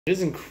It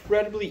is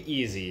incredibly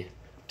easy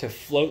to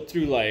float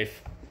through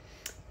life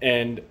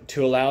and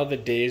to allow the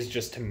days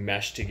just to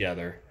mesh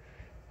together.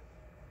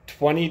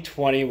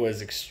 2020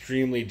 was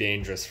extremely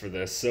dangerous for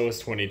this, so is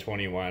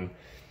 2021,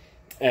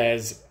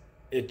 as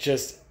it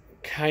just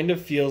kind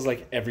of feels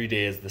like every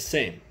day is the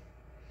same.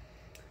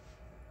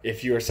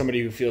 If you are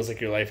somebody who feels like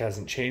your life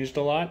hasn't changed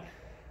a lot,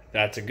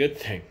 that's a good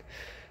thing.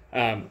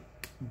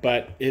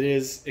 But it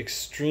is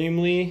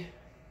extremely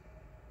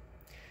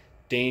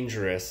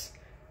dangerous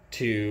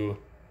to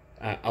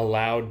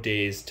allow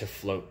days to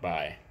float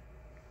by.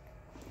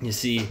 You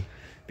see,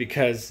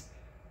 because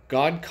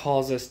God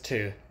calls us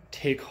to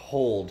take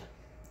hold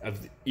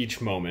of each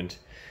moment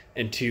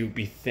and to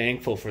be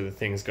thankful for the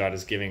things God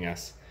is giving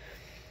us.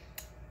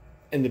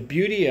 And the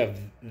beauty of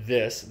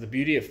this, the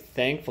beauty of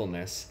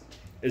thankfulness,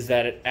 is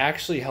that it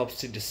actually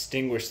helps to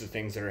distinguish the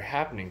things that are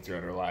happening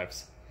throughout our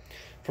lives.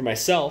 For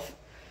myself,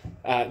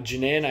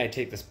 Janae and I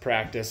take this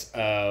practice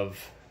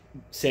of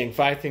saying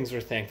 5 things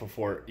we're thankful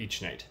for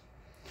each night.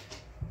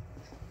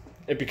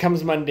 It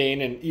becomes mundane,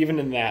 and even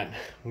in that,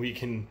 we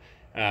can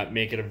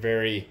make it a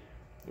very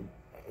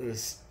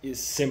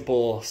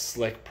simple,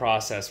 slick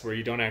process where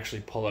you don't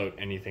actually pull out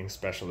anything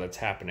special that's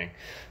happening.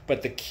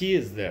 But the key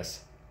is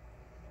this.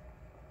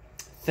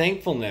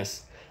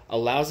 Thankfulness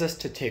allows us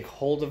to take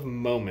hold of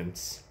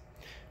moments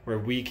where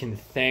we can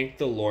thank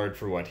the Lord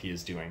for what He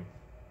is doing,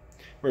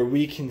 where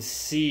we can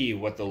see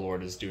what the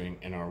Lord is doing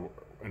in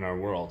our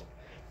world,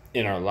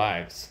 in our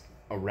lives,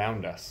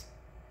 around us.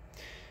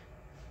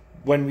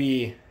 When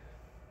we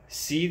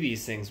see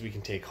these things, we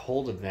can take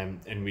hold of them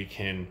and we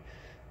can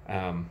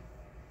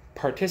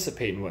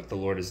participate in what the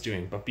Lord is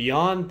doing. But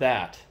beyond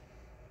that,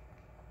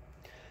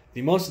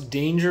 the most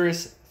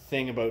dangerous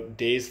thing about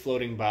days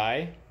floating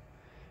by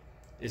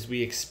is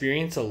we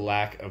experience a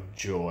lack of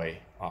joy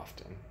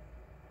often.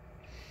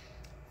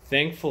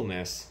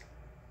 Thankfulness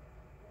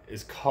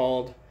is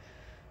called,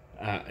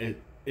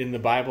 in the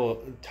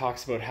Bible, it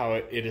talks about how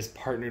it is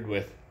partnered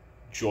with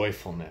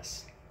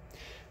joyfulness.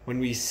 When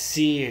we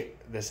see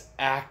this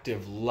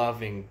active,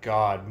 loving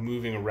God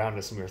moving around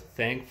us and we're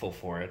thankful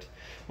for it,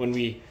 when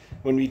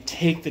we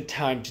take the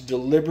time to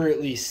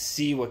deliberately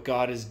see what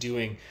God is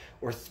doing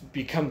or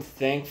become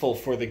thankful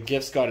for the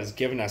gifts God has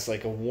given us,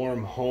 like a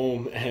warm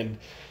home and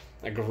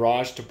a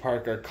garage to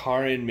park our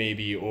car in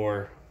maybe,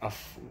 or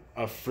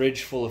a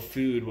fridge full of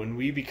food, when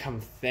we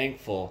become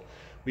thankful,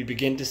 we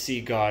begin to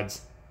see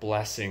God's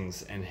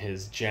blessings and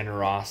His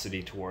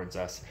generosity towards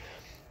us.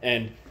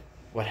 And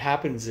what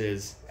happens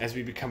is, as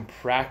we become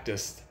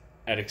practiced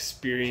at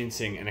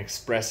experiencing and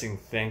expressing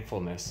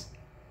thankfulness,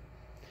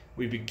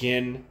 we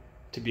begin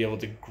to be able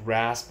to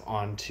grasp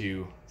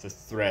onto the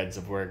threads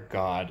of where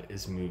God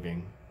is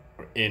moving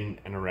in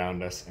and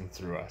around us and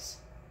through us.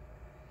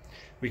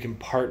 We can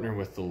partner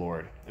with the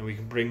Lord, and we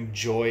can bring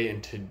joy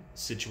into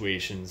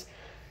situations,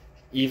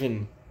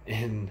 even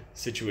in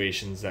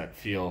situations that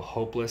feel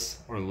hopeless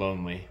or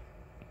lonely.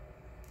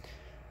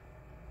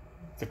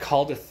 The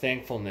call to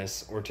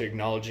thankfulness, or to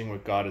acknowledging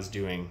what God is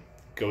doing,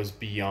 goes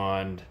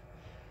beyond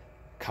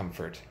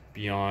comfort,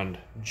 beyond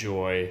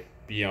joy,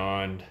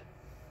 beyond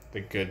the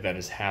good that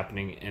is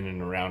happening in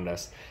and around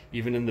us.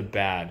 Even in the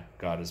bad,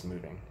 God is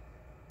moving.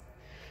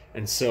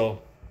 And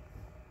so,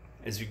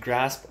 as we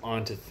grasp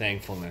onto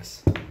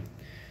thankfulness,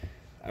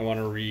 I want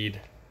to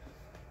read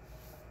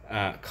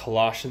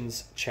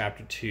Colossians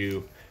chapter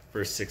 2,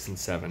 verse 6 and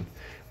 7,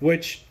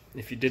 which,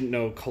 if you didn't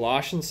know,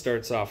 Colossians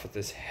starts off with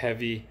this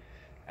heavy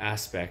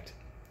aspect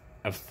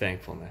of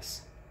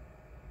thankfulness.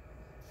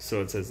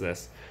 So it says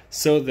this: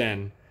 "So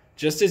then,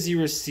 just as you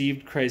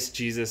received Christ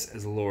Jesus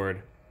as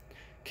Lord,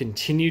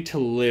 continue to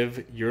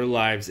live your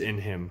lives in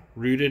Him,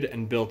 rooted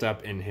and built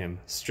up in Him,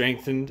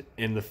 strengthened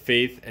in the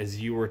faith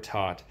as you were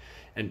taught,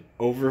 and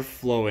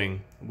overflowing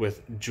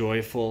with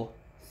joyful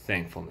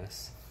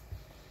thankfulness."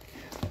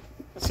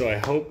 So I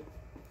hope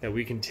that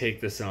we can take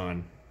this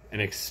on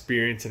and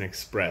experience and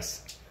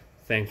express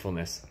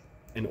thankfulness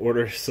in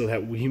order so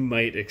that we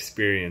might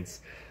experience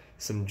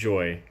some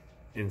joy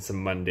in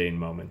some mundane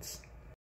moments.